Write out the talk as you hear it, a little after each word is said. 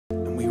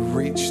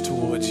reach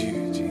towards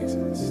you,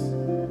 Jesus.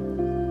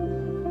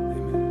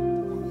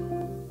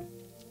 Amen.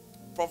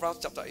 Proverbs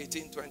chapter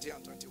 18, 20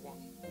 and 21.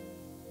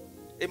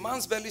 A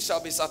man's belly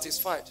shall be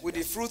satisfied with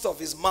the fruit of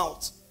his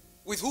mouth.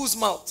 With whose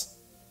mouth?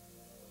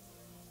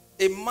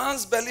 A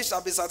man's belly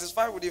shall be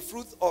satisfied with the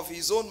fruit of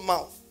his own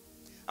mouth,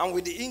 and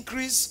with the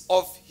increase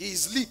of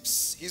his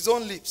lips, his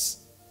own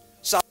lips,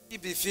 shall he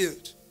be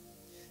filled.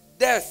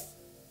 Death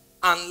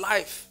and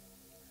life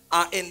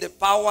are in the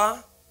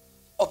power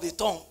of the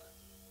tongue,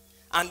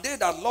 and they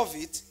that love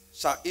it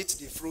shall eat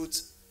the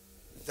fruit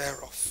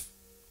thereof.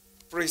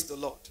 Praise the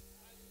Lord.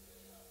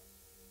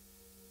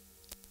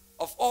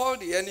 Of all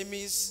the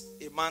enemies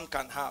a man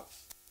can have,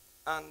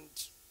 and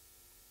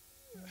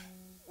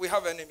we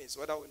have enemies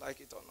whether we like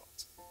it or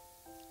not,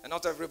 and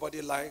not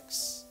everybody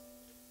likes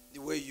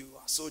the way you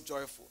are so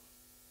joyful.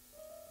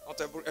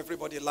 Not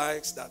everybody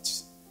likes that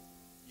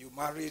you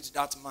married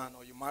that man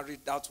or you married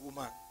that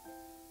woman.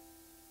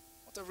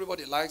 Not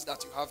everybody likes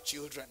that you have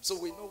children. So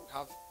we know we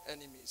have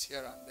enemies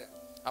here and there,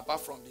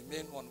 apart from the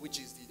main one, which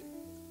is the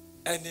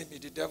enemy,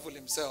 the devil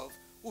himself,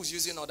 who's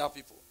using other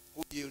people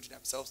who yield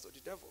themselves to the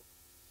devil.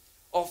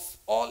 Of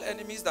all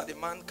enemies that a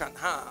man can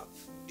have,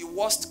 the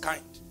worst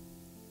kind,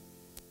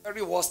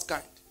 very worst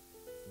kind,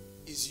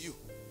 is you.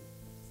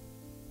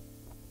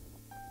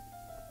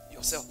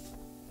 Yourself.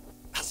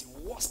 That's the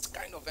worst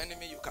kind of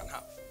enemy you can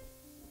have.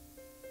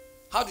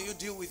 How do you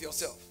deal with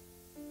yourself?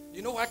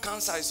 You know why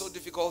cancer is so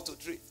difficult to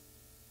treat?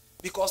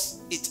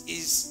 Because it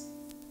is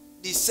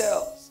the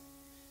cells,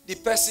 the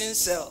person's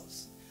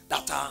cells,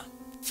 that are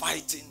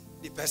fighting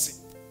the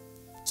person.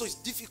 So it's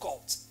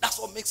difficult. That's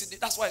what makes it,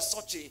 that's why it's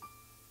such a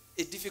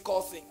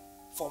difficult thing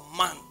for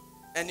man,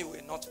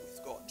 anyway, not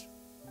with God.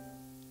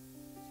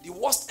 The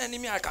worst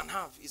enemy I can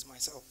have is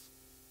myself.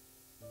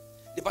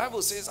 The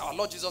Bible says, our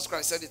Lord Jesus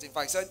Christ said it, in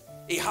fact, he said,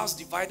 a house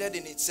divided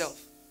in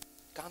itself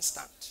can't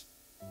stand.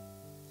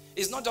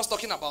 It's not just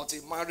talking about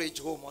a marriage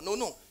home. Or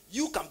no.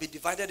 You can be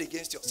divided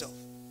against yourself.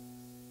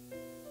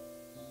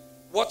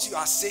 What you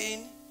are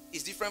saying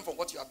is different from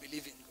what you are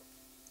believing.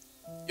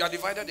 You are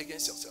divided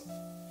against yourself.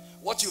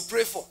 What you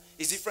pray for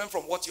is different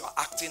from what you are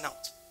acting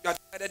out. You are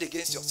divided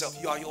against yourself.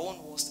 You are your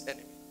own worst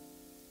enemy.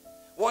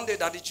 One day,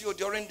 Daddy Gio,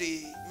 during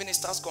the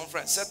ministers'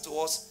 conference, said to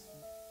us,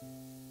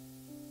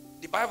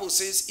 the Bible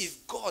says,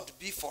 if God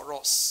be for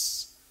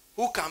us,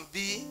 who can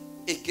be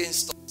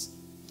against us?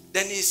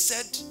 Then he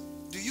said,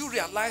 do you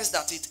realize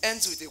that it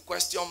ends with a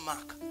question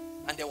mark?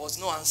 And there was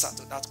no answer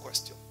to that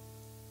question.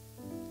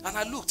 And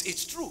I looked,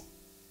 it's true.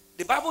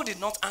 The Bible did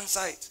not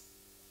answer it.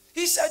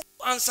 He said,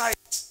 answer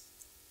it.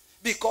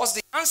 Because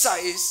the answer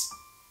is,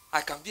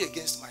 I can be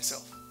against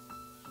myself.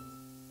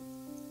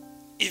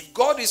 If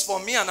God is for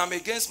me and I'm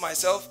against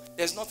myself,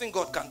 there's nothing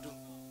God can do.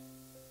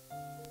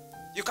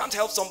 You can't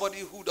help somebody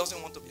who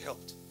doesn't want to be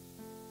helped.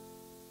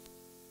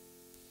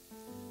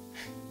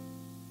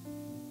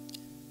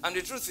 And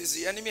the truth is,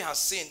 the enemy has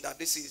seen that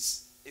this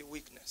is a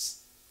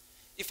weakness.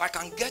 If I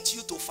can get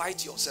you to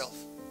fight yourself,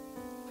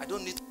 I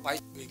don't need to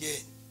fight you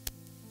again.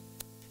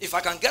 If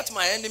I can get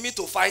my enemy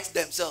to fight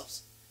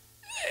themselves,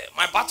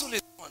 my battle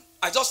is won.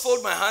 I just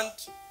fold my hand,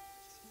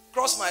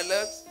 cross my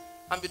legs,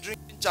 and be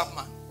drinking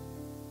Chapman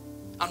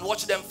and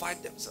watch them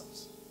fight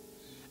themselves.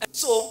 And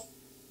so,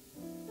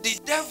 the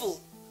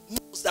devil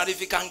knows that if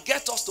he can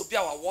get us to be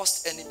our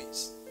worst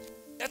enemies,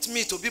 get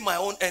me to be my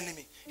own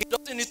enemy, he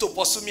doesn't need to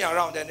pursue me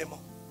around anymore.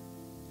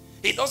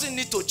 He doesn't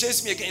need to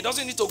chase me again. He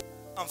doesn't need to go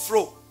and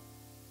fro,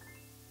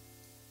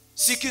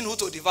 seeking who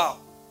to devour.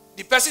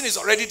 The person is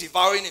already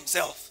devouring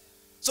himself.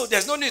 So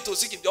there's no need to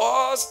seek him.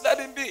 Just let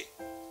him be.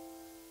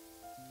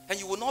 And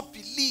you will not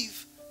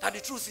believe that the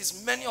truth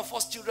is many of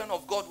us children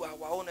of God were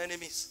our own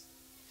enemies.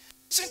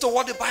 Listen to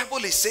what the Bible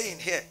is saying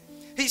here.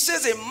 He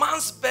says a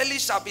man's belly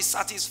shall be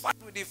satisfied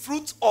with the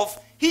fruit of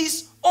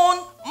his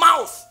own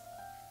mouth.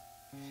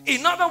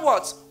 In other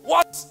words,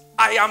 what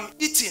I am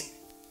eating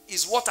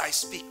is what I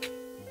speak.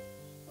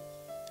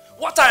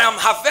 What I am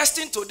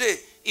harvesting today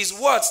is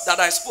words that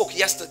I spoke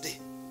yesterday.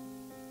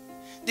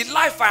 The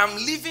life I am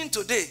living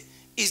today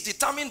is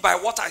determined by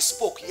what I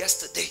spoke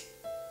yesterday.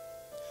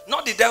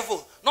 Not the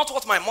devil, not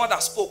what my mother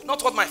spoke,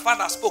 not what my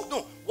father spoke.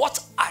 No, what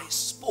I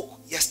spoke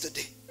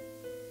yesterday.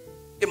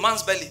 A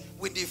man's belly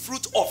with the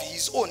fruit of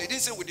his own. He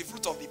didn't say with the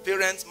fruit of the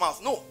parent's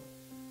mouth. No.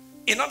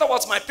 In other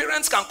words, my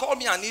parents can call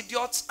me an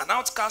idiot, an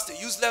outcast, a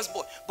useless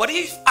boy. But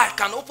if I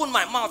can open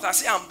my mouth and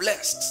say I'm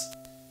blessed,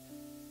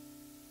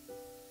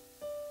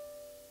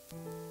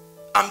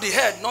 I'm the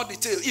head, not the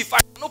tail. If I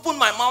can open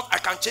my mouth, I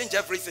can change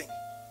everything.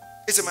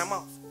 It's in my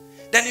mouth.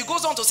 Then he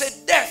goes on to say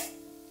death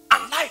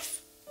and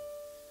life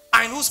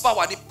are in whose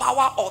power? The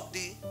power of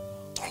the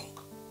tongue.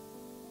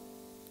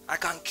 I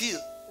can kill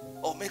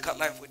or make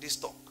alive with this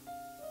tongue.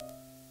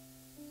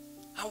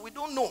 And we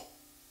don't know.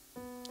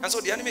 And so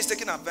the enemy is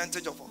taking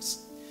advantage of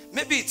us.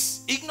 Maybe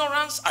it's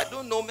ignorance. I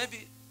don't know.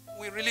 Maybe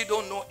we really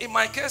don't know. In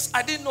my case,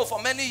 I didn't know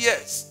for many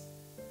years.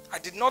 I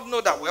did not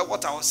know that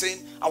what I was saying.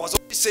 I was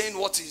only saying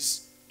what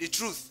is the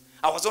truth.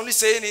 I was only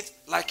saying it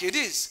like it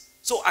is.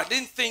 So I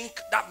didn't think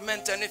that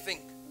meant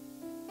anything.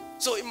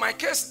 So in my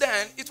case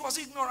then, it was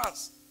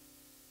ignorance.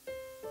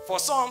 For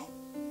some,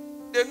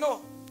 they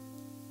know.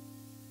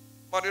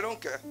 But they don't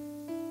care.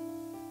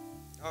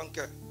 They don't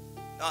care.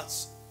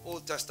 That's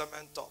Old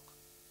Testament talk.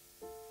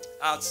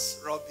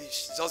 That's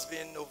rubbish. It's just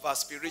being over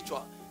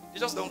spiritual. They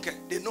just don't care.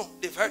 They know.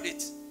 They've heard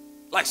it.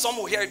 Like some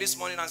will hear it this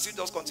morning and still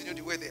just continue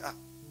the way they are.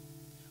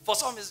 For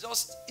some, it's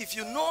just, if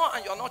you know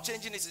and you're not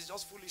changing it, it's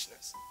just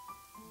foolishness.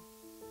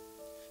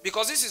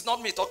 Because this is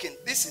not me talking.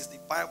 This is the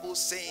Bible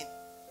saying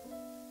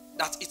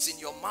that it's in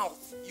your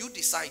mouth. You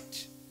decide.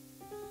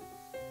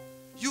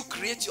 You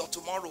create your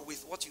tomorrow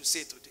with what you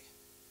say today.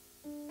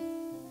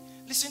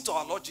 Listen to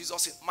our Lord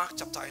Jesus in Mark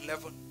chapter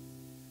 11,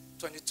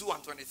 22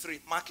 and 23.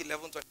 Mark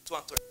 11, 22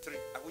 and 23.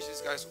 I wish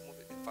these guys would move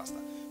a bit faster.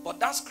 But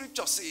that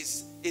scripture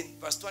says in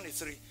verse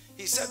 23,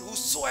 he said,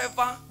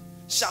 whosoever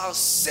shall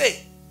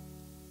say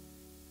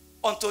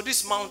unto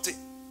this mountain,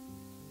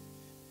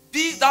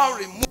 be thou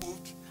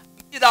removed,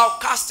 be thou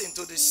cast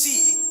into the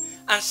sea,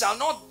 and shall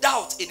not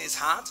doubt in his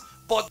heart,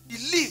 but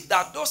believe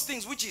that those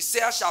things which he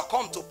says shall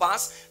come to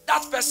pass,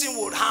 that person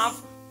would have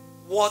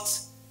what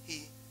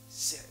he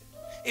said.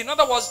 In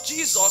other words,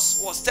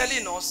 Jesus was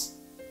telling us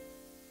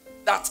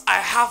that I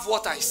have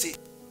what I say.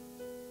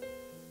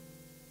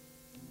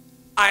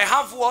 I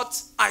have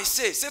what I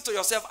say. Say to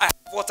yourself, I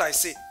have what I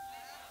say.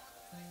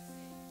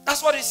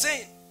 That's what he's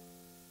saying.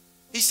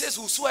 He says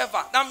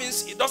whosoever. That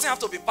means it doesn't have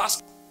to be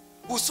pastor.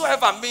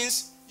 Whosoever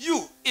means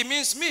you. It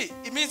means me.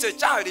 It means a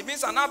child. It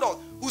means an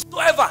adult.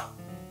 Whosoever.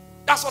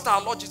 That's what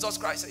our Lord Jesus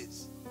Christ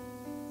says.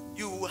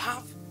 You will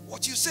have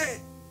what you say.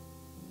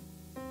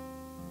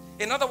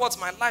 In other words,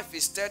 my life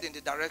is steered in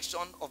the direction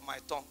of my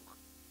tongue.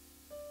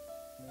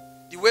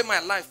 The way my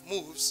life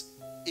moves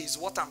is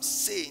what I'm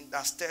saying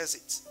that steers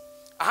it.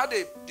 I had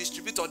a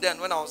distributor then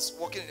when I was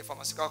working in a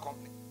pharmaceutical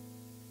company.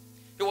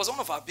 He was one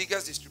of our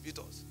biggest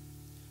distributors.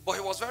 But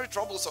he was very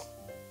troublesome.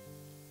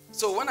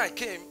 So when I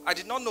came, I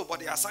did not know, but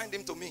they assigned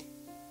him to me.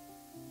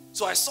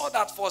 So I saw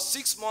that for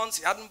 6 months,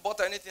 he hadn't bought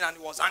anything and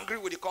he was angry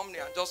with the company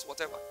and just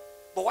whatever.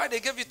 But why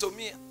they gave it to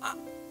me,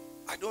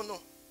 I don't know.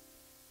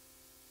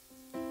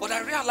 But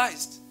I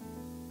realized,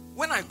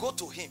 when I go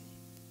to him,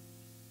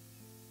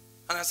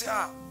 and I say,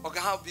 okay,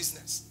 how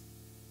business?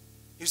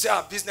 You say,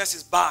 our business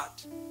is bad.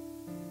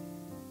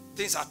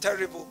 Things are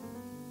terrible.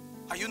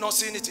 Are you not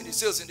seeing it in the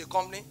sales in the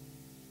company?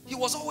 He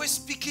was always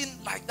speaking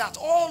like that,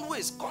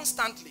 always,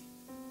 constantly.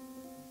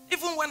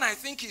 Even when I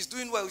think he's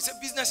doing well, he said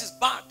business is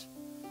bad.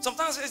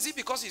 Sometimes is it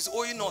because he's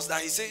owing us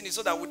that he's saying it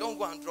so that we don't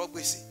go and drop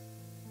Bessie?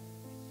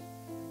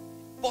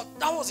 But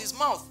that was his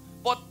mouth.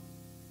 But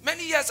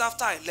many years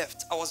after I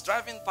left, I was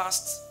driving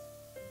past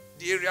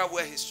the area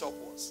where his shop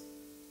was.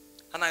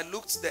 And I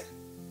looked there.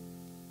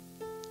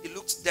 It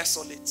looked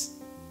desolate.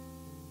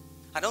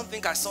 I don't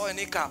think I saw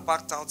any car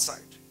parked outside.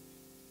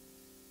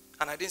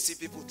 And I didn't see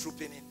people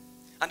trooping in.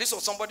 And this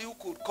was somebody who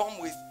could come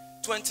with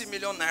 20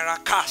 million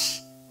naira cash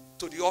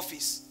to the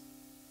office.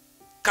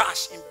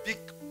 Cash in big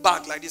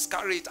bag like this,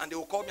 carry it, and they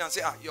will call me and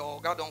say, your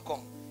guy don't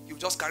come. You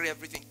just carry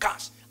everything,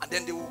 cash. And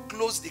then they will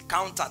close the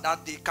counter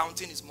that day,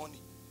 counting his money.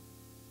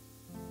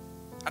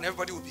 And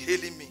everybody will be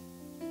hailing me.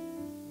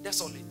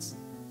 Desolate.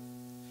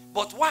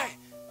 But why?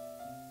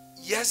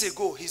 Years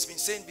ago, he's been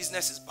saying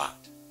business is bad.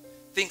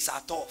 Things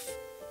are tough.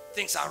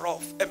 Things are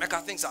rough.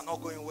 Emeka, things are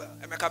not going well.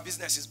 Emeka,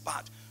 business is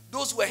bad.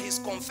 Those were his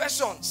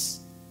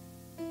confessions.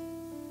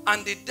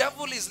 And the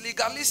devil is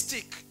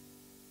legalistic.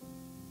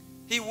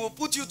 He will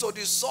put you to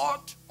the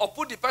sword or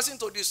put the person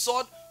to the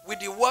sword with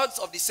the words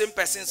of the same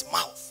person's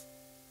mouth.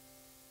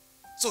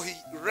 So he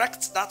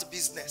wrecked that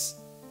business.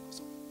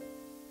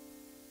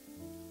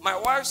 My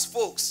wife's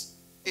folks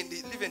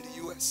live in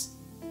the US.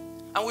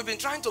 And we've been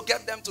trying to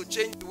get them to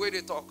change the way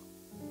they talk.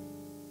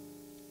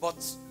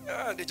 But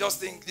they just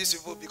think these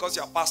people, because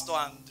you're pastor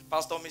and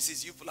pastor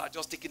Mrs. you people are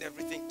just taking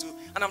everything too.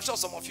 And I'm sure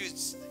some of you,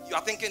 you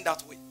are thinking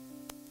that way.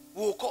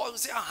 We'll call and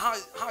say, how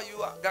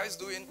you guys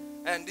doing?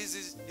 And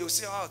you'll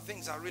say,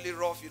 things are really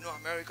rough,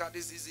 America,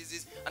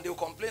 this. And they'll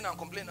complain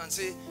and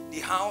say, the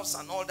house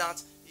and all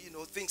that,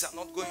 things are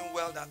not going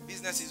well, that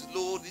business is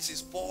low, this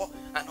is poor,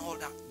 and all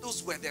that.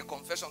 Those were their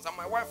confessions. And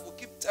my wife will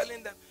keep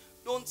telling them,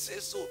 don't say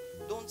so,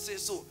 don't say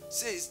so,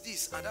 say it's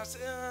this. And I say,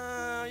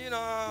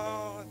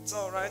 it's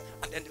all right.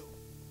 And then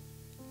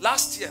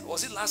last year,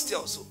 was it last year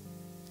or so?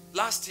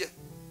 Last year,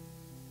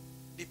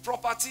 the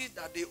property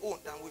that they owned,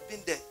 and we've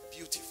been there,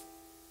 beautiful,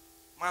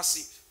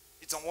 massive,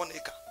 it's on 1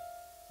 acre.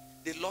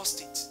 They lost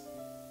it.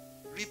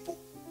 Repo.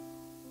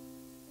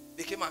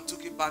 They came and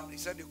took it back. They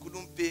said they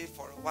couldn't pay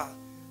for a while.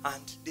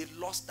 And they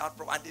lost that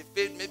property. And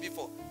they paid maybe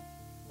for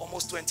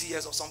almost 20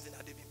 years or something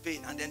that they've been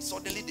paying. And then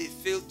suddenly they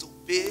failed to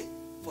pay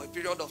for a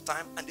period of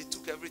time. And they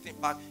took everything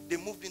back. They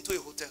moved into a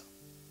hotel.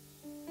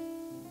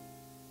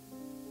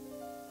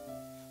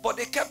 But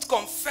they kept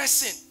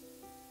confessing.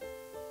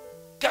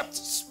 Kept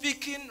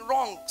speaking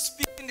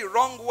the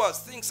wrong words.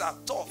 Things are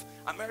tough.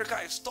 America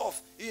is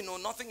tough.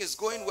 Nothing is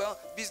going well.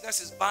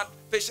 Business is bad.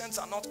 Patients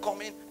are not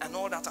coming and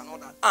all that and all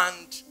that.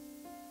 And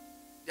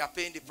they are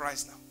paying the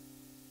price now.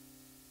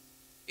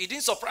 It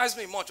didn't surprise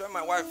me much when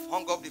my wife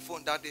hung up the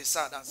phone that day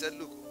sad and said,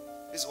 look,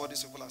 this is what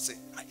these people are saying.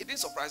 It didn't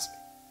surprise me.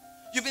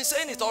 You've been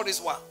saying it all this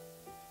while.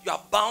 You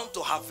are bound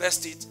to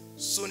harvest it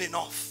soon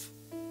enough.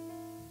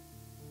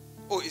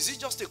 Oh, is it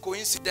just a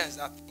coincidence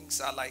that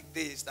things are like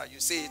this, that you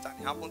say it and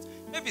it happens?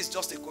 Maybe it's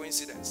just a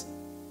coincidence.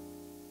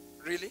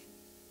 Really?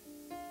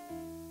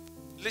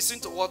 Listen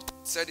to what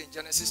God said in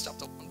Genesis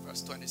chapter 1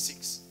 verse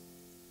 26.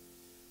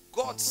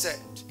 God said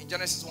in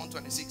Genesis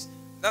 1:26,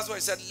 that's why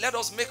he said, let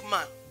us make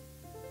man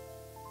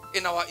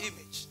in our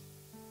image,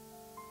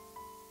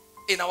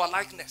 in our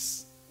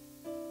likeness.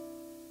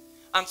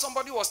 And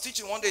somebody was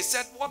teaching one day,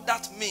 said what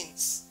that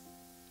means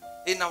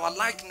in our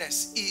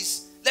likeness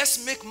is,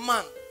 let's make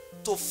man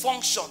to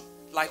function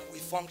like we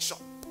function.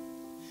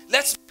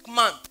 Let's make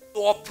man to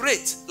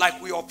operate like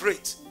we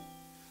operate.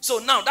 So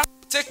now that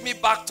will take me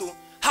back to,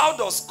 how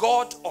does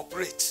God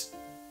operate?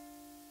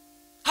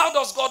 How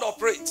does God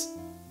operate?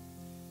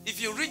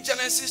 If you read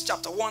Genesis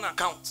chapter 1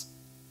 account,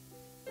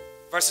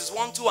 verses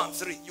 1, 2, and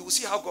 3, you will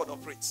see how God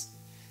operates.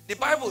 The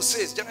Bible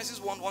says, Genesis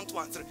 1, 1, 2,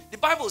 and 3, the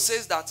Bible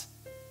says that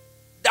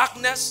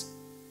darkness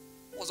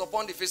was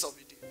upon the face of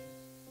the deep.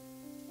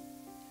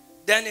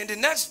 Then in the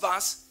next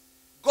verse,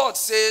 God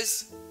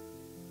says,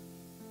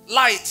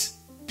 light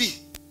be.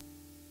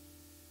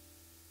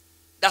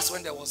 That's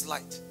when there was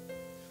light.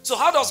 So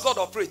how does God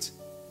operate?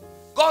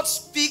 God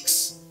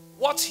speaks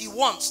what he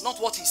wants, not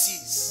what he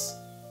sees.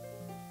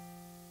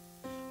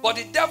 But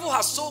the devil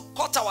has so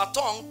cut our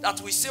tongue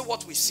that we say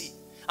what we see.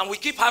 And we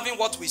keep having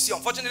what we see.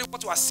 Unfortunately,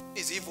 what we are seeing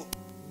is evil.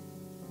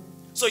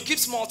 So it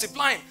keeps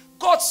multiplying.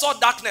 God saw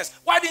darkness.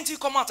 Why didn't he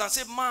come out and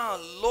say, man,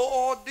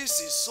 Lord,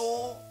 this is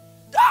so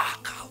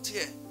dark out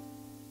here?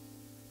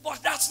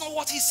 But that's not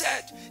what he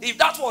said. If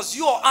that was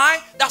you or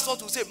I, that's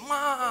what we say.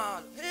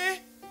 Man, hey,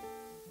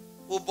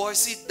 oh boy,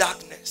 see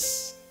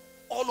darkness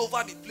all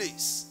over the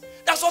place.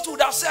 That's what we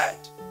would have said.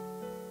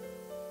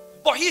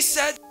 But he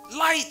said,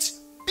 light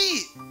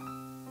be.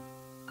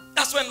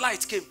 That's when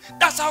light came.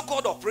 That's how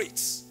God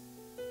operates.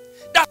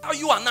 That's how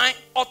you and I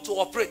ought to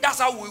operate. That's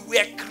how we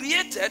were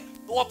created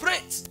to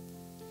operate.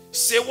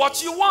 Say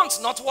what you want,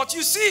 not what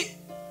you see.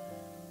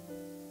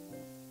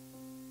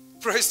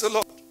 Praise the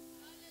Lord.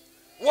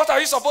 What are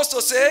you supposed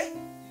to say?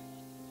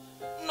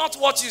 Not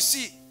what you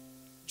see.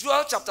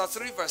 Joel chapter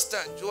 3 verse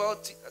 10. Joel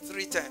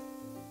 3:10.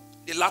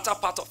 The latter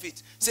part of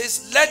it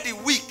says, let the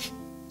weak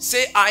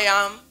say I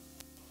am.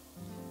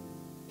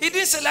 He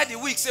didn't say let the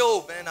weak say,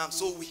 oh man, I'm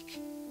so weak.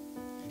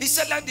 He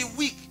said let the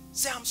weak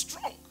say I'm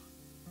strong.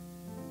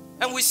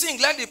 And we sing,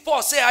 let the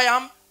poor say I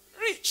am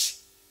rich.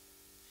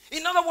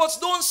 In other words,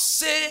 don't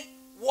say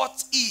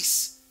what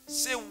is.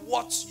 Say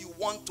what you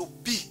want to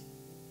be.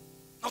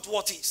 Not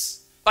what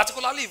is.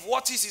 Particularly if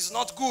what is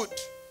not good.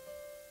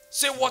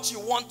 Say what you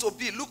want to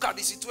be. Look at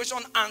the situation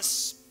and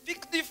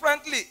speak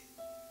differently.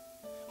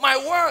 My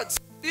words,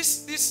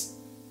 this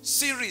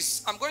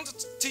series, I'm going to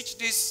teach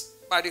this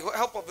by the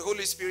help of the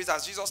Holy Spirit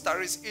as Jesus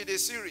tarries in a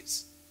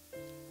series.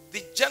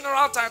 The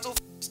general title of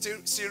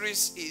the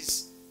series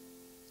is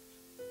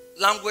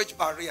Language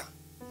Barrier.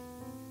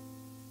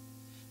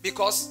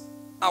 Because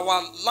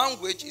our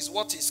language is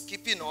what is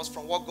keeping us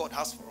from what God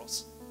has for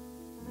us.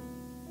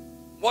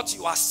 What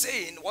you are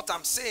saying, what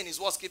I'm saying is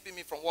what's keeping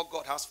me from what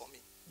God has for me.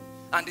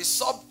 And the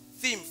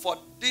sub-theme for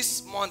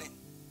this morning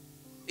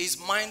is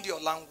mind your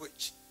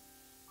language.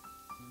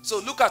 So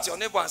look at your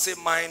neighbor and say,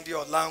 mind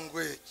your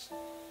language.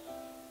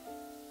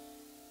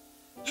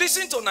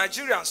 Listen to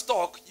Nigerians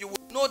talk, you will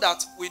know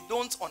that we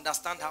don't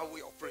understand how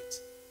we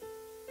operate.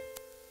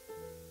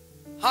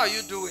 How are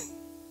you doing?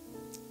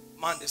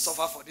 Man, they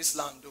suffer for this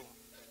land though.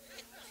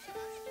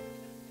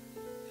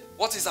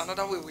 What is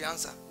another way we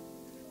answer?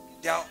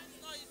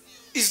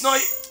 It's not,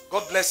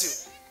 God bless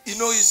you. It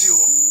no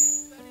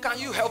easy. Can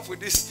you help with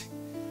this?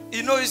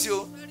 It no easy.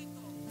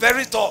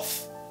 Very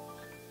tough.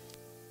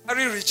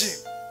 Very regime.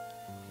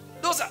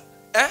 Those are,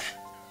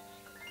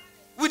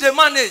 we dey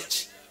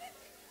manage.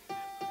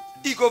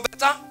 It go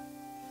better.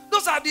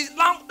 Those are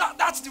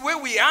that's the way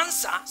we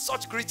answer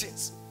such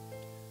greetings.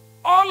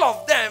 All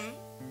of them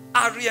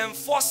are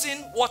reinforcing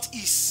what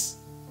is.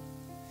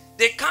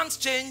 They can't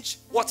change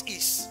what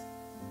is.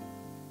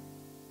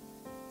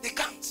 They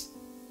can't.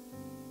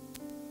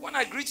 When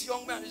I greet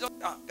young men, just,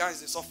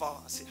 guys, they suffer.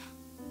 I say,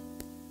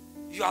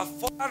 you have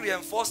further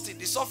reinforced it.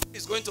 The suffering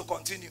is going to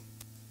continue.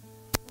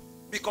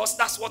 Because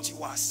that's what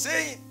you are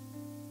saying.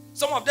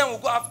 Some of them will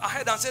go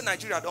ahead and say,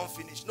 Nigeria don't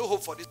finish. No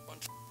hope for this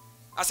country.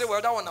 I say,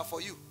 well, that one is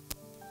for you.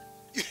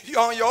 You're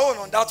on your own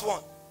on that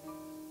one.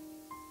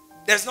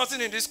 There's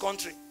nothing in this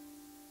country.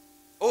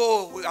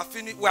 Oh, we are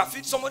finished. We are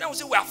finished. Some of them will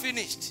say, we are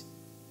finished.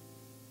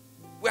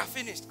 We are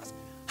finished. Say,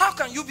 how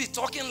can you be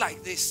talking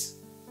like this?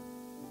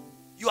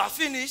 You are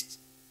finished.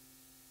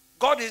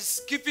 God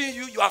is keeping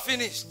you. You are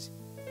finished.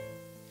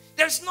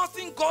 There's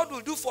nothing God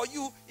will do for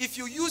you if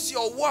you use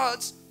your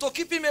words to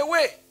keep him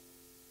away.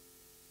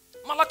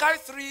 Malachi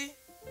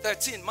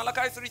 3:13.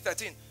 Malachi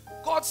 3:13.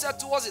 God said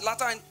towards the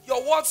latter end,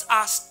 your words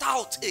are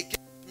stout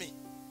against me.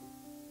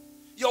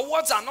 Your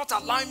words are not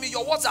allowing me.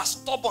 Your words are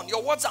stubborn.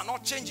 Your words are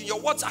not changing. Your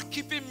words are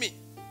keeping me.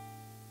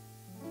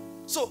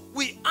 So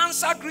we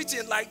answer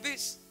greeting like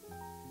this.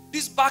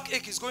 This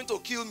backache is going to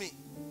kill me.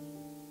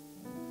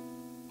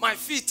 My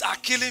feet are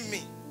killing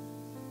me.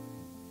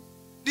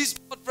 This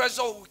blood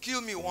pressure will kill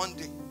me one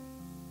day.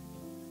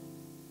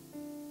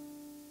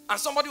 And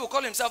somebody will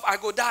call himself, I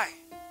go die.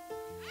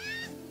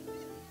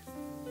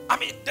 I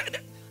mean,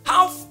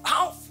 how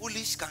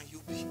foolish can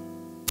you be?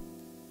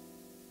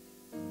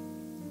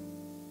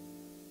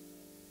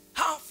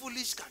 How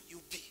foolish can you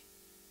be?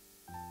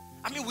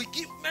 I mean, we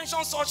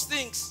mention such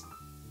things.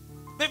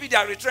 Maybe they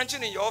are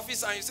retrenching in your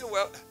office and you say,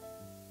 well,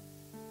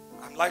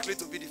 I'm likely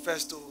to be the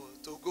first to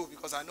go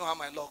because I know how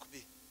my luck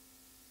be.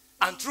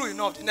 And true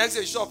enough, the next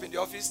day you show up in the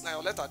office, now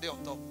your letter day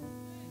on top.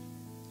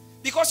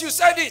 Because you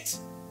said it.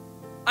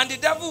 And the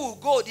devil will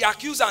go, the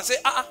accuser, and say,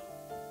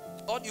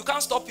 God, you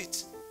can't stop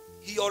it.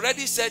 He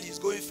already said he's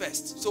going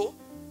first. So,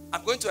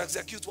 I'm going to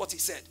execute what he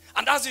said.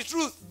 And that's the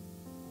truth.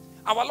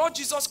 Our Lord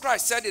Jesus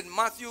Christ said in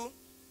Matthew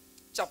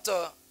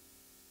chapter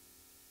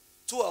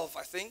 12,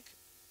 I think,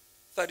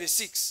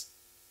 36.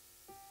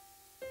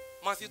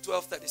 Matthew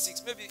 12,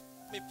 36. Maybe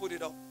let me put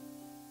it up.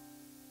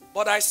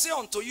 But I say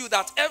unto you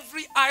that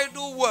every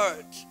idle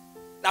word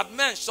that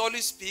men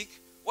surely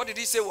speak, what did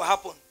he say will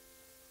happen?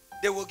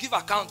 They will give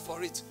account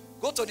for it.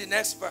 Go to the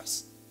next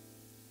verse.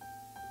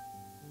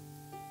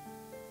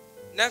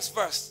 Next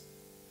verse.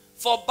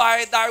 For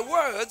by thy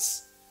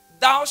words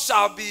thou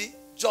shalt be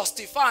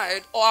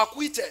justified or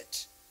acquitted,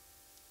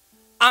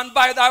 and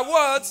by thy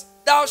words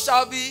thou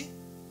shalt be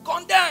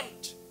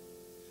condemned.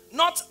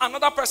 Not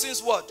another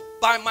person's word,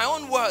 by my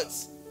own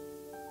words.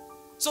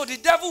 So the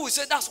devil will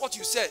say, that's what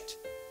you said.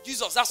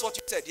 Jesus, that's what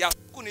you said. He has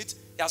spoken it,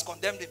 he has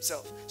condemned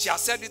himself. She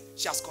has said it,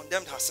 she has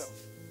condemned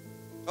herself.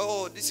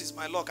 Oh, this is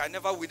my luck, I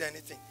never win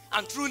anything.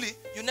 And truly,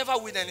 you never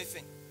win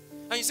anything.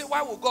 And you say,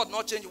 why will God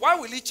not change it? Why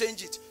will he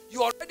change it?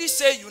 You already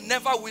say you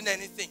never win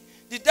anything.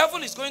 The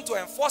devil is going to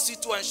enforce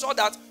it to ensure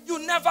that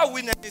you never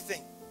win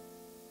anything.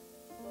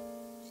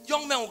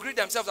 Young men will greet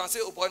themselves and say,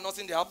 oh boy,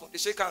 nothing they happen. They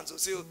shake hands and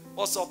say,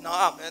 what's up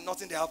now? Man,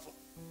 nothing they happen.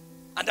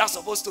 And that's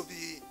supposed to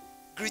be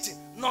greeting.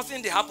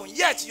 Nothing they happen.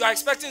 Yet you are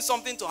expecting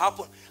something to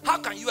happen. How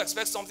can you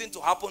expect something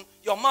to happen?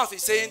 Your mouth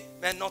is saying,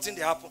 man, nothing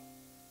they happen.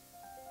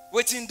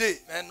 Waiting day,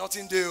 man,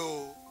 nothing day.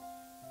 Oh.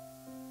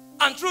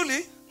 And truly,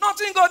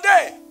 nothing go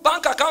there.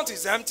 Bank account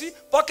is empty.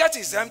 Pocket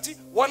is empty.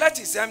 Wallet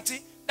is empty.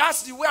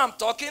 That's the way I'm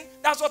talking.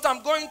 That's what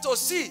I'm going to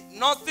see.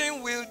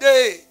 Nothing will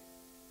there.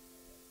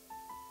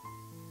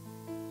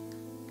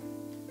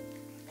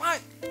 Why?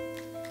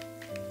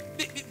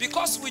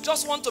 Because we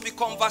just want to be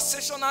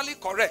conversationally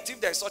correct,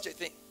 if there's such a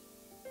thing.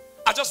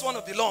 I just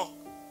want to belong.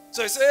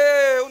 So you say,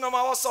 hey,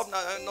 Unama, what's up?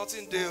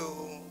 Nothing there.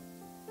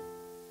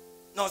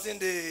 Nothing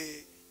there.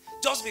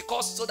 Just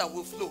because so that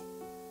we'll flow.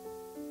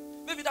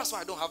 Maybe that's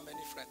why I don't have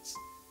many friends.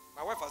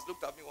 My wife has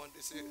looked at me one day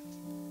and said,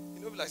 you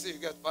know, like say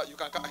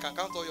I can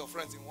count all your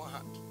friends in one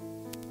hand.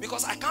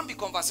 Because I can't be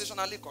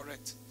conversationally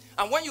correct.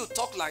 And when you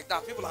talk like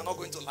that, people are not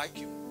going to like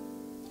you.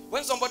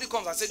 When somebody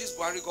comes and says, this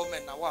Buhari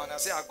government now, and I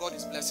say, God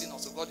is blessing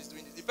us, so God is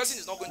doing it, the person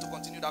is not going to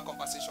continue that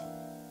conversation.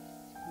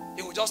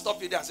 He will just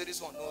stop it there and say,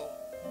 this one, no,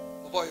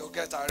 oh boy, you'll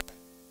get tired.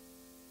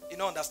 You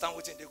don't understand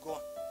what they go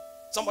on.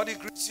 Somebody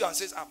greets you and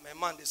says, my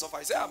man, they suffer.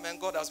 You say, man,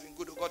 God has been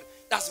good. Oh God.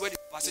 That's where the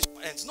conversation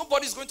ends.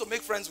 Nobody's going to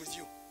make friends with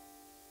you.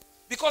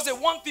 Because they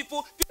want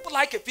people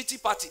like a pity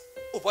party.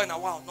 Oh boy, now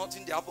wow,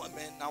 nothing they happen,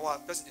 man. Now wow,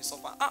 person they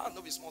suffer.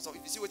 No be small stuff.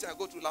 If you see what I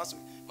go through last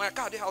week, my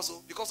car they house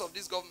because of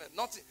this government,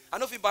 nothing. I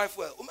know if you buy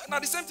fuel. Now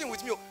the same thing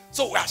with me.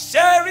 So we are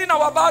sharing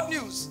our bad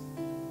news.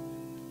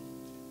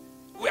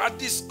 We are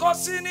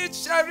discussing it,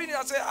 sharing it.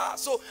 I say,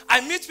 so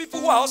I meet people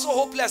who are also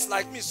hopeless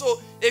like me.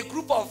 So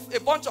a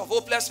bunch of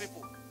hopeless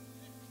people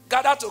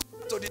gather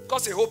to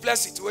discuss a hopeless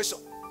situation.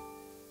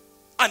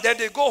 And then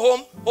they go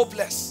home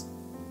hopeless.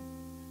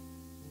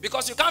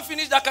 Because you can't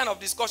finish that kind of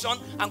discussion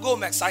and go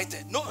home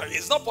excited. No,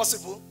 it's not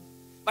possible.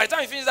 By the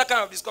time you finish that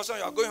kind of discussion,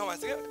 you are going home and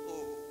saying,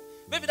 oh,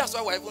 maybe that's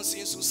why we're even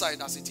seeing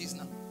suicide as it is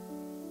now.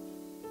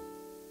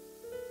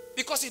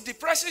 Because it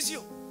depresses you.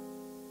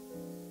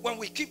 When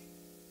we keep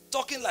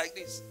talking like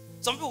this.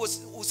 Some people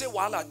will say,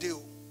 Wala Deo.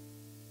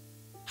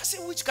 I say,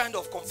 which kind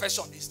of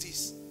confession is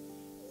this?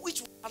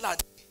 Which Wala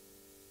Deo?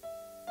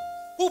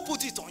 Who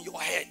put it on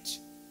your head?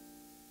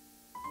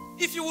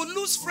 If you will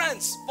lose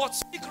friends, but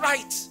speak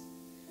right.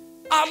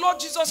 Our Lord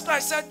Jesus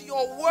Christ said,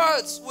 your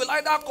words will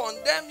either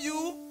condemn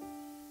you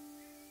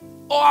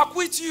or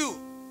acquit you,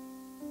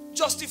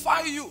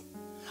 justify you.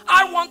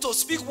 I want to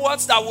speak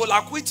words that will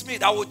acquit me,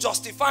 that will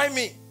justify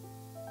me.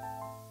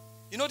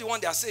 You know the one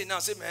they are saying now,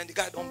 say, man, the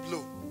guy don't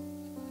blow.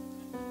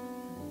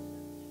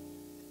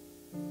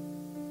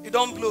 He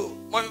don't blow.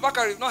 Mommy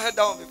Bakari, you've not heard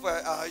that one before.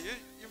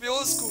 You be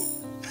old school.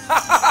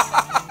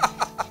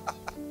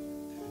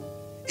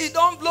 He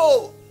don't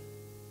blow.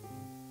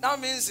 That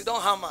means he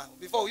don't hammer.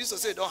 Before we used to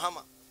say he don't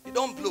hammer. He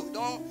don't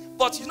blow.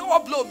 But you know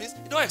what blow means?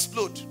 He don't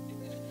explode.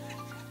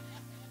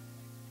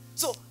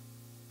 So,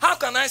 how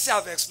can I say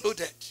I've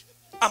exploded?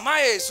 Am I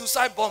a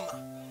suicide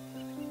bomber?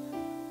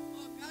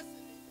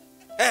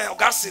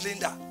 Gas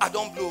cylinder. I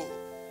don't blow.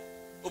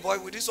 Oh boy,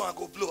 with this one I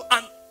go blow.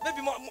 And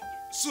maybe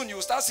soon you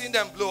will start seeing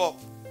them blow up.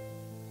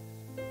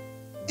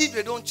 If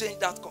they don't change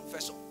that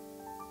confession.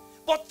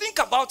 But think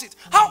about it.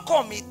 How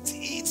come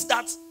it's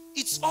that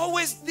it's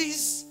always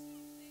these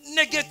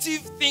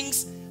negative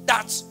things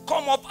that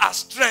come up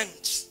as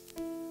trends.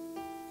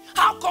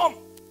 How come?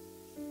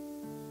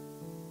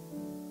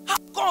 How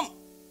come?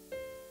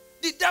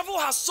 The devil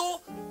has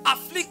so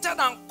afflicted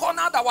and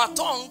cornered our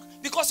tongue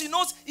because he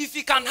knows if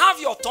he can have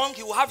your tongue,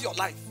 he will have your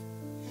life.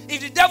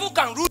 If the devil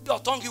can rule your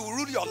tongue, he will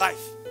rule your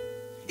life.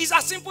 It's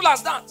as simple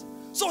as that.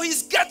 So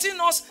he's getting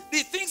us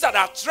the things that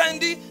are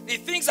trendy, the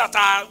things that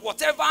are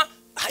whatever,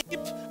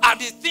 hype, are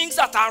the things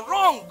that are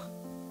wrong.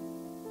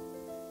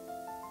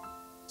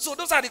 So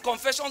those are the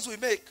confessions we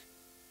make.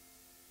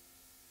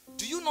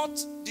 Did you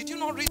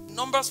not read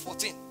Numbers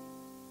 14?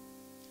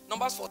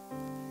 Numbers 14,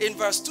 in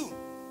verse 2.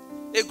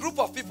 A group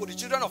of people, the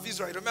children of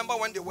Israel, remember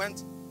when they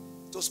went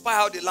to spy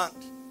out the land?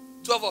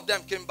 12 of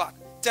them came back.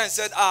 10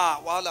 said,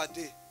 while are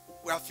they?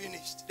 We are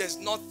finished. There's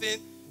nothing.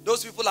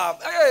 Those people are,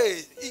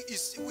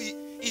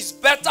 it's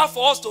better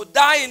for us to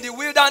die in the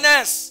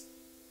wilderness.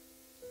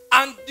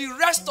 And the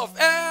rest of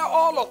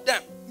all of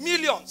them,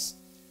 millions,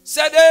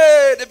 said,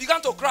 they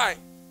began to cry.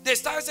 They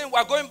started saying,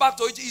 we're going back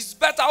to Egypt. It's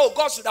better,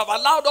 God should have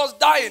allowed us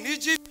die in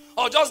Egypt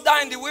or just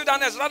die in the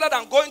wilderness rather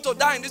than going to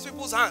die in these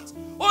people's hands.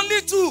 Only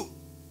 2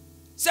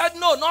 said,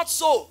 no, not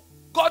so.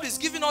 God is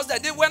giving us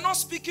that. They were not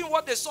speaking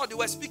what they saw. They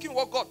were speaking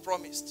what God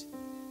promised.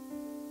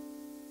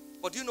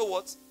 But you know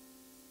what?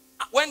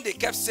 When they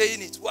kept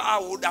saying it,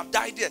 well, we would have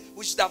died there.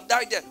 We should have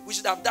died there. We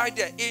should have died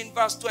there. In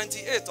verse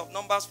 28 of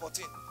Numbers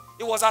 14,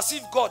 it was as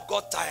if God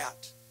got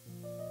tired.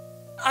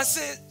 And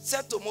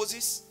said to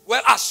Moses,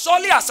 well, as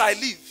surely as I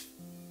live.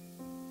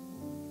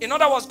 In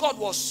other words, God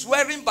was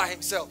swearing by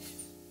himself.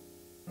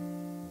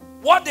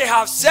 What they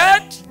have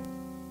said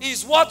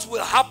is what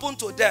will happen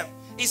to them.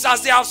 It's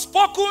as they have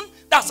spoken,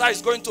 that's how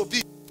it's going to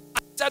be. I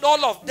said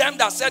all of them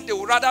that said they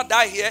would rather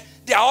die here,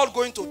 they are all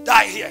going to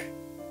die here.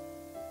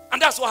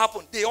 And that's what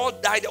happened. They all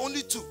died.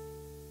 Only 2.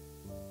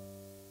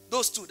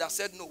 Those 2 that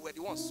said no were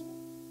the ones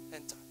who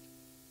entered.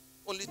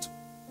 Only 2.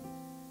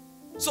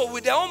 So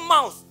with their own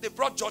mouth, they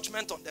brought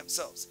judgment on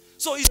themselves.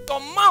 So is your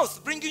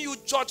mouth bringing you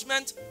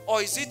judgment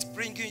or is it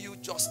bringing you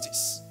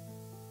justice?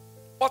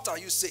 What are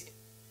you saying?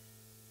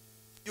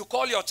 You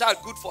call your child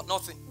good for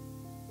nothing.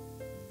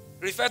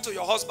 Refer to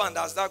your husband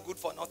as that good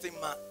for nothing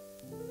man.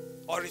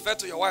 Or refer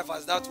to your wife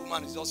as that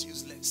woman is just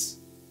useless.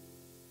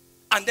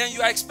 And then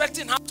you are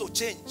expecting her to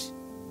change.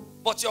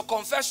 But your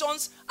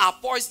confessions are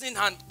poisoning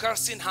her and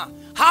cursing her.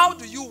 How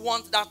do you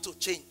want that to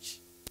change?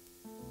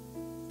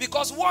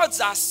 Because words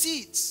are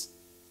seeds.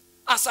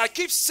 As I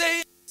keep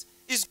saying,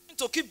 it's going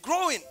to keep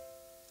growing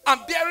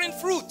and bearing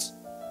fruit.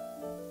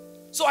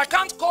 So I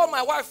can't call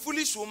my wife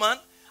foolish woman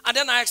and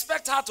then I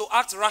expect her to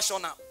act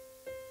rational.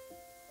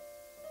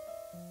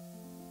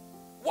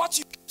 What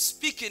you keep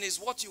speaking is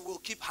what you will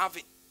keep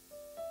having.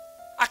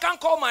 I can't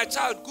call my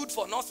child good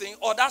for nothing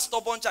or that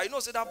stubborn child. You know,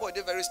 say that boy,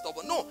 they're very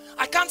stubborn. No,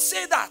 I can't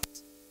say that.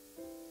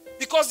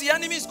 Because the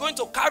enemy is going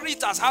to carry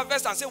it as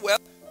harvest and say, well,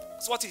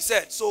 that's what he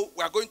said. So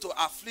we are going to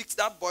afflict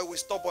that boy with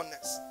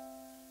stubbornness.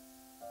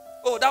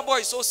 Oh, that boy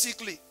is so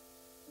sickly.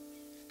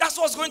 That's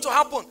what's going to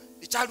happen.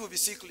 The child will be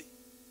sickly.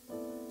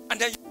 And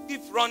then you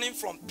keep running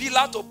from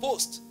pillar to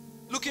post,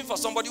 looking for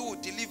somebody who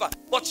will deliver.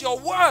 But your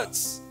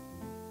words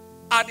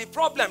are the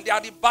problem. They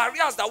are the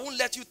barriers that won't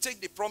let you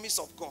take the promise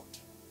of God.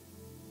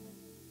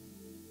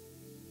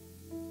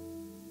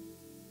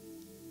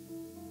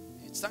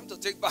 It's time to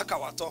take back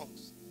our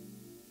tongues.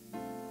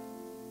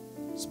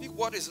 Speak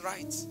what is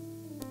right.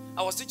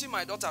 I was teaching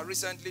my daughter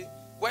recently,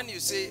 when I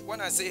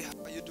say,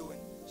 how are you doing?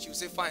 She will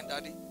say, fine,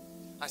 daddy.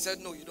 I said,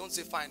 no, you don't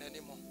say fine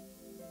anymore.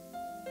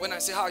 When I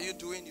say, how are you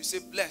doing? You say,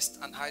 blessed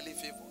and highly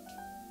favored.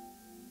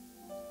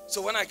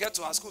 So when I get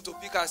to her school to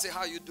pick her, I say,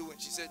 how are you doing?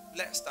 She said,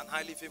 blessed and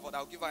highly favored.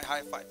 I'll give her a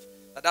high five.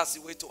 That's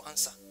the way to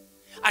answer.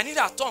 I need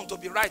her tongue to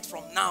be right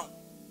from now.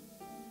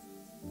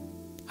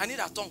 I need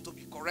her tongue to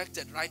be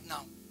corrected right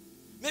now.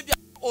 Maybe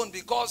our own,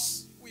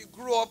 because we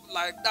grew up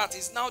like that,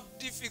 it's now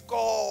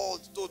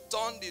difficult to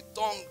turn the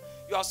tongue.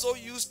 You are so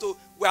used to,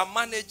 we are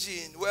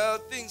managing. Well,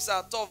 things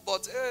are tough,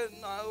 but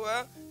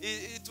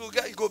it will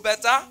go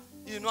better.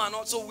 You know, and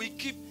also we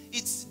keep,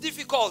 it's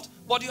difficult.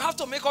 But you have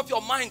to make up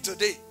your mind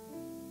today.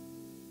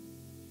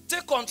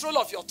 Take control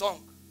of your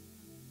tongue.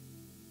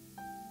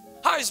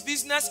 How is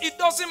business? It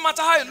doesn't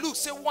matter how it looks.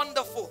 Say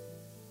wonderful.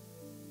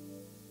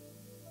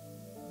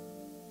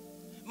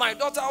 My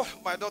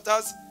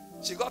daughters,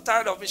 she got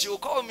tired of me. She will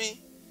call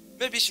me.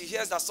 Maybe she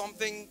hears that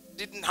something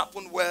didn't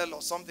happen well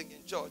or something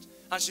in church.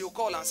 And she will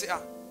call and say,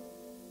 how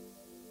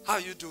are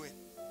you doing?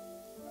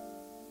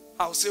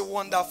 I'll say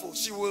wonderful.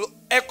 She will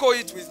echo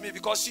it with me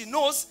because she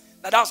knows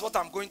that that's what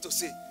I'm going to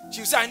say.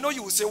 She will say, I know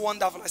you will say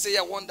wonderful. I say,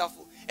 yeah,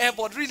 wonderful.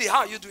 But really, how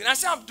are you doing? I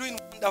say, I'm doing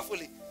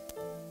wonderfully.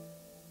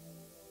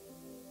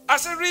 I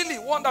say, really?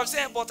 Wonderful.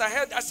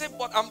 I say,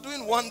 but I'm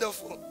doing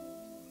wonderful.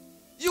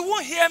 You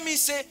won't hear me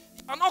say,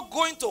 you're not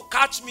going to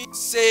catch me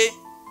say,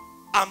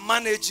 I'm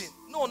managing.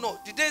 No.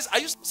 The days I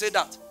used to say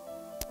that.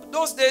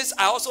 Those days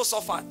I also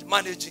suffered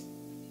managing.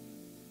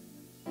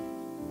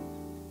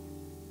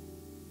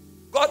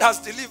 God has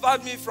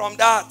delivered me from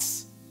that.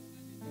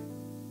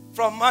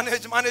 From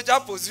manager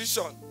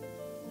position.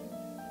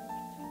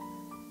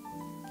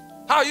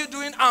 How are you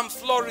doing? I'm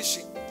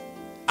flourishing.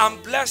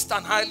 I'm blessed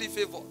and highly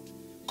favored.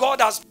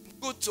 God has been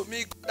good to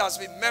me. God has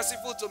been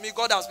merciful to me.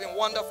 God has been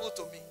wonderful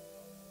to me.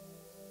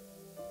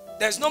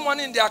 There's no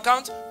money in the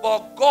account,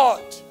 but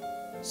God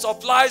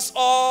supplies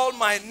all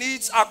my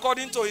needs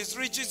according to his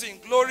riches in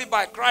glory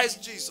by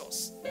Christ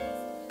Jesus.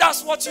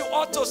 That's what you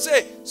ought to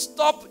say.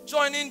 Stop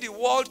joining the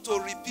world to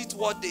repeat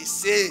what they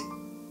say.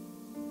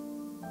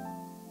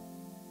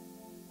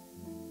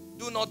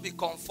 Do not be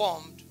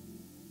conformed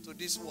to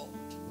this world.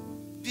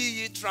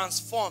 Be ye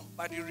transformed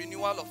by the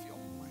renewal of your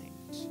mind.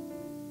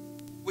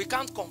 We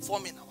can't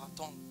conform in our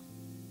tongue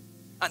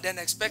and then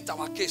expect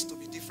our case to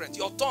be different.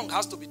 Your tongue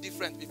has to be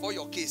different before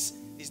your case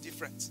is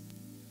different.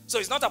 So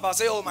it's not about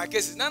saying, oh, my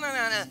case is, no.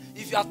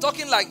 If you are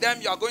talking like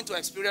them, you are going to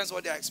experience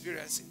what they are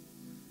experiencing.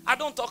 I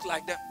don't talk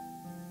like them.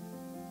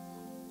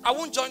 I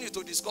won't join you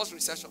to discuss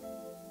recession.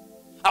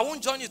 I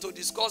won't join you to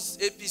discuss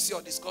APC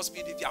or discuss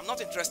PDP. I'm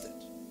not interested.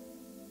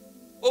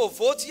 Oh,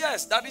 vote?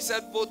 Yes. Daddy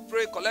said vote,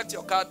 pray, collect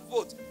your card,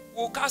 vote.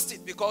 We'll cast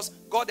it because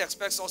God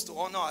expects us to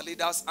honor our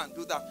leaders and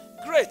do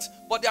that. Great,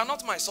 but they are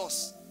not my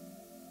source.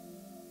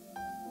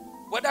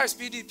 Whether it's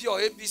PDP or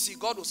APC,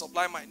 God will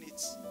supply my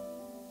needs.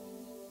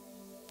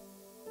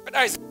 Whether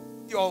it's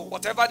or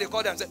whatever they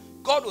call them,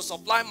 God will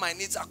supply my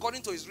needs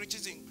according to his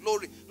riches in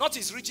glory. Not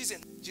his riches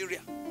in Nigeria.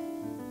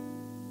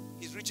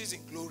 His riches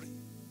in glory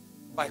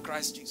by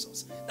Christ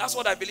Jesus. That's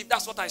what I believe.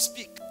 That's what I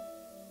speak.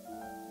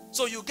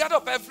 So you get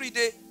up every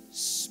day,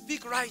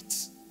 speak right.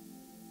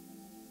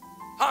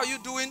 How are you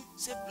doing?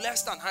 Say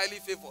blessed and highly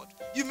favored.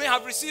 You may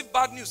have received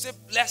bad news. Say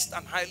blessed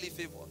and highly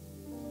favored.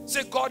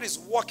 Say God is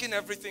working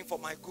everything for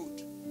my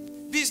good.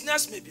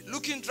 Business may be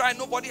looking dry.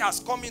 Nobody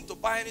has come in to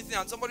buy anything.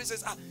 And somebody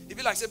says, if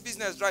you like say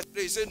business dry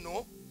today, you say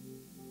no.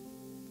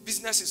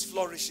 Business is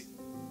flourishing.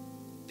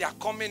 They are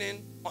coming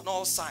in on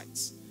all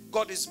sides.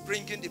 God is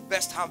bringing the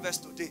best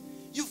harvest today.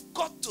 You've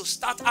got to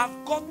start.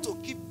 I've got to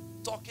keep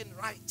talking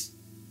right.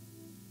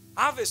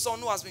 I have a son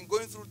who has been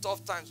going through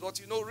tough times. But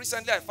you know,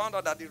 recently I found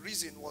out that the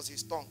reason was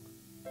his tongue.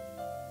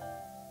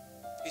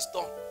 His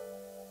tongue.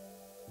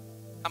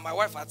 And my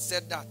wife had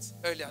said that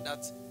earlier,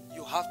 that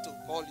you have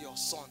to call your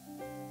son.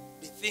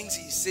 The things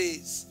he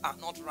says are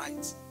not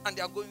right. And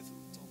they are going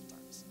through tough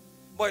times.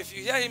 But if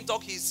you hear him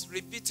talk, he's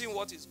repeating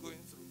what he's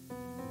going through.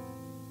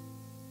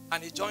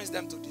 And he joins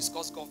them to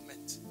discuss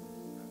government.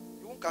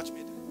 You won't catch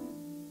me there.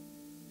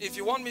 If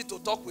you want me to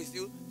talk with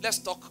you, let's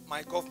talk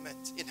my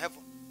government in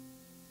heaven.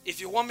 If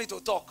you want me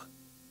to talk.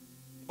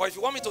 But if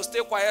you want me to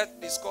stay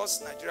quiet,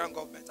 discuss Nigerian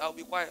government, I'll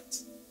be quiet.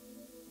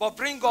 But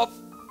bring up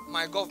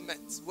my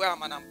government, where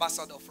I'm an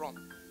ambassador from.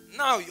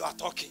 Now you are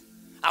talking.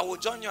 I will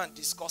join you and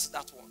discuss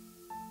that one.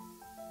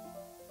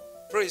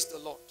 Praise the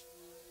Lord.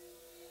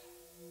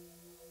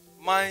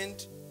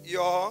 Mind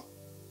your...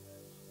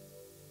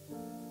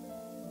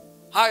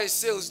 How is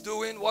sales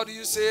doing? What do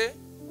you say?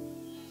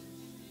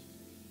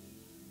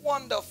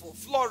 Wonderful,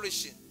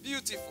 flourishing,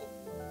 beautiful.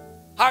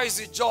 How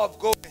is the job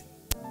going?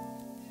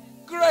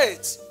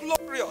 Great,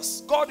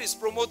 glorious. God is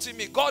promoting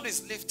me. God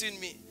is lifting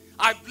me.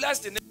 I bless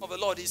the name of the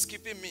Lord. He's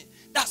keeping me.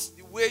 That's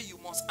the way you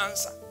must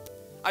answer.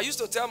 I used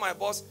to tell my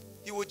boss,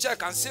 he would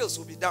check and sales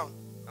will be down.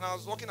 And I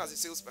was working as a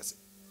salesperson.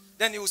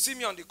 Then he will see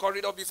me on the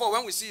corridor. Before,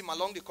 when we see him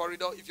along the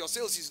corridor, if your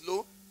sales is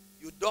low,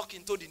 you duck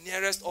into the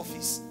nearest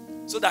office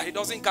so that he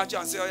doesn't catch you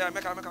and say, oh yeah,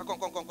 Emeka,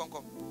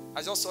 come.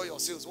 I just saw your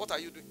sales. What are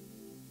you doing?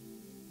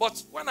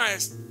 But when I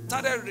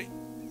started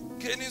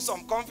gaining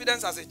some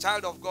confidence as a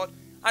child of God,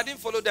 I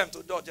didn't follow them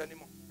to dodge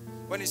anymore.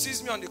 When he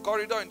sees me on the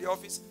corridor in the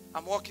office,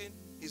 I'm walking,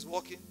 he's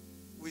walking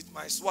with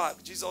my swag,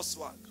 Jesus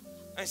swag.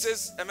 And he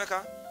says,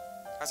 Emeka,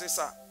 I say,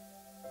 sir,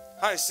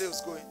 how is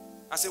sales going?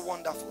 I say,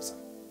 wonderful, sir.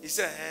 He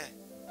said,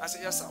 I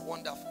say, yes, sir,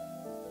 wonderful.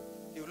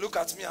 He will look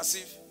at me as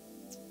if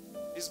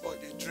this boy,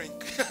 they drink.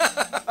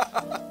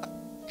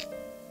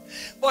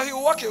 But he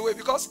will walk away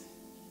because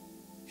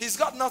he's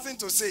got nothing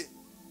to say.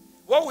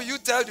 What will you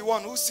tell the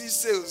one who sees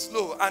sales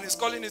low and is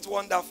calling it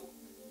wonderful?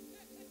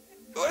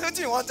 What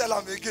do you want to tell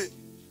him again?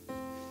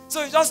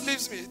 So he just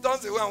leaves me, he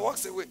turns away and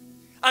walks away.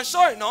 And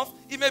sure enough,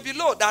 it may be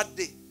low that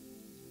day.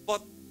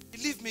 But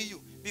believe me,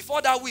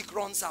 before that week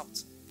runs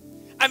out,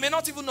 I may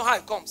not even know how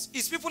it comes.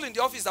 It's people in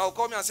the office that will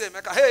call me and say,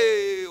 Emeka,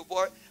 hey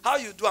boy, how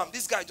you do?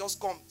 This guy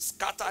just come,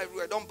 scatter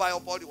everywhere, don't buy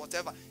up all the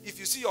whatever. If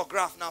you see your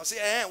graph now, say,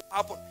 what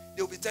happened?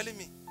 They'll be telling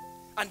me.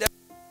 And then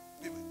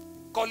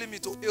calling me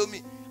to hail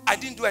me. I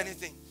didn't do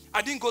anything.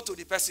 I didn't go to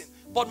the person.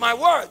 But my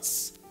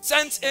words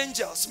sent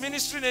angels,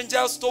 ministering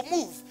angels to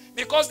move.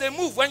 Because they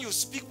move when you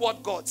speak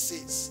what God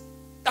says.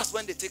 That's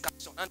when they take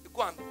action. And they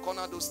go and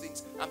corner those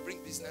things and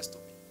bring business to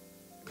me.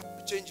 Can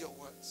you change your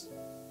words?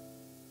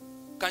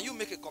 Can you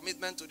make a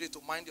commitment today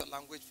to mind your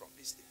language from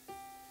this day?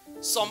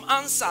 Some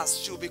answers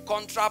should be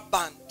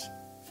contraband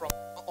from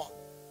on.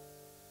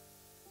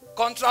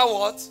 Contra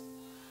what?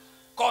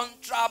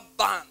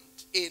 Contraband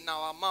in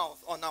our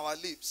mouth, on our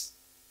lips.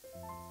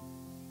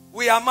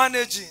 We are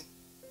managing.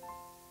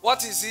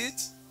 What is it?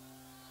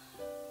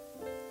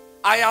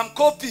 I am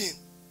coping.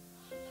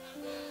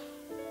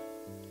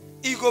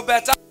 Ego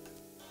better.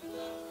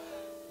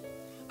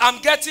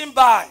 I'm getting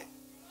by.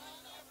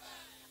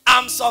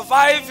 I'm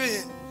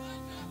surviving.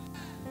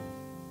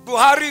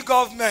 Buhari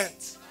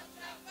government.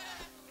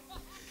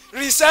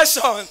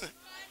 Recession.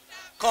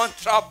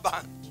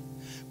 Contraband.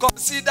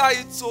 Consider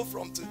it so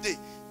from today.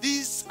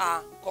 These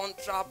are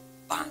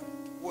contraband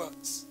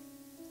words.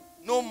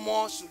 No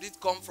more should it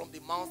come from the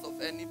mouth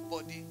of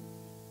anybody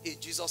in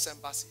Jesus'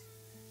 embassy.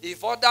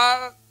 If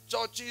other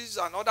churches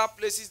and other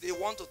places they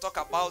want to talk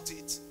about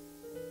it,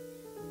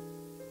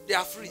 they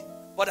are free.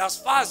 But as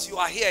far as you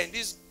are here in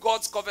this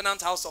God's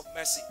covenant house of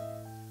mercy,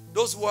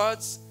 those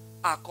words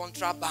are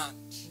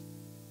contraband.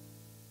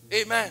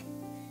 Amen.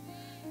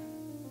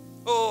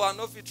 Oh, I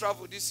know if you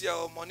travel this year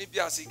or money be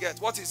as he gets.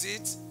 What is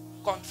it?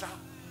 Contraband.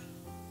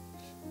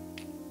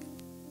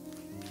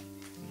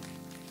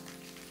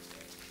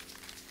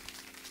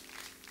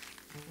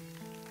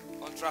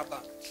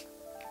 Contraband.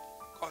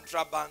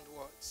 Contraband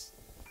words.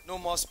 No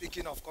more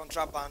speaking of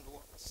contraband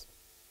words.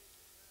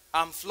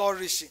 I'm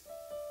flourishing.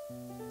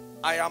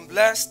 I am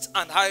blessed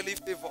and highly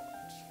favored.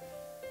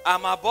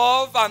 I'm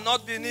above and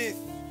not beneath.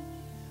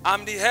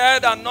 I'm the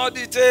head and not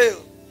the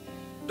tail.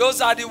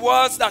 Those are the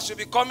words that should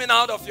be coming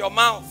out of your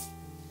mouth.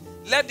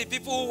 Let the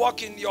people who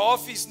work in your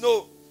office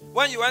know.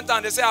 When you enter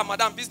and they say, ah,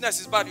 madam, business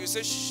is bad, you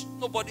say, shh,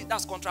 nobody,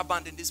 that's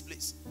contraband in this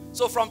place.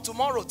 So from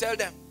tomorrow, tell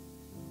them,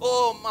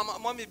 oh, mama,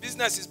 mommy,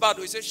 business is bad.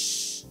 You say,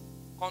 shh,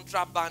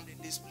 contraband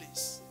in this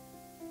place.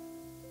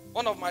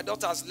 One of my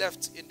daughters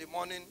left in the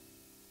morning,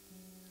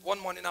 one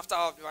morning after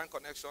our divine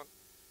connection.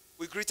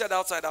 We greeted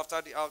outside after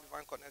the our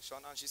divine connection,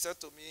 and she said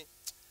to me,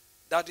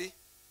 Daddy,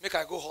 make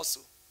I go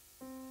hustle.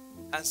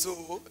 And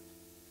so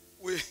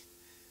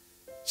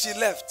she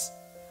left.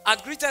 I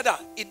greeted her.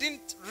 It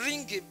didn't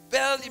ring a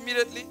bell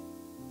immediately.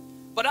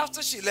 But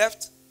after she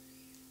left,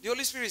 the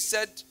Holy Spirit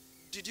said,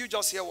 did you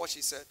just hear what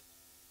she said?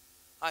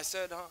 I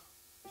said,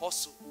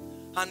 hustle.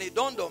 And it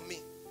dawned on me.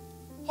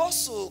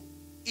 Hustle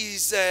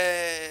is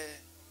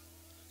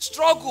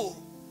struggle,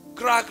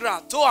 gra,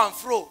 to and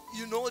fro.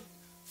 You know,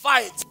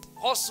 fight,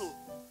 hustle.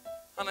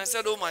 And I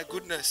said, oh my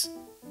goodness.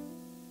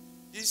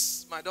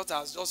 This, my daughter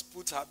has just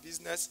put her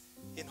business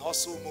in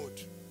hustle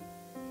mode.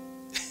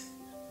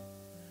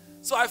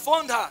 So I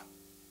phoned her.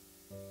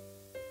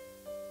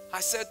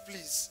 I said,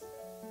 please,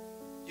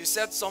 you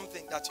said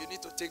something that you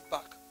need to take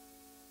back.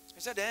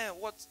 She said,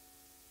 what?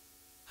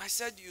 I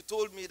said, you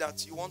told me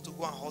that you want to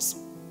go and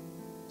hustle.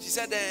 She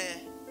said,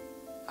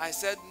 I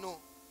said, no.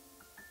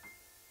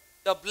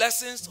 The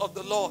blessings of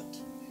the Lord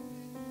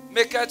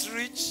make it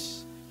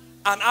rich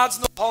and adds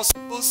no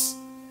hustles.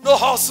 No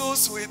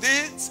hustles with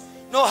it.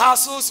 No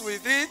hassles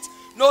with it.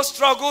 No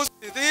struggles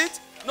with it.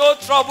 No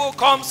trouble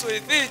comes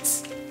with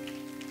it.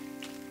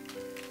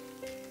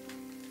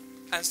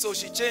 And so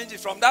she changed it.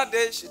 From that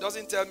day, she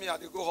doesn't tell me how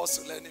to go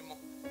hustle anymore.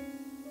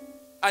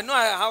 I know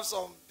I have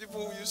some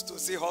people who used to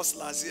say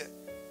hustlers here.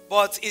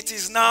 But it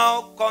is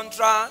now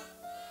contra.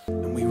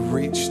 And we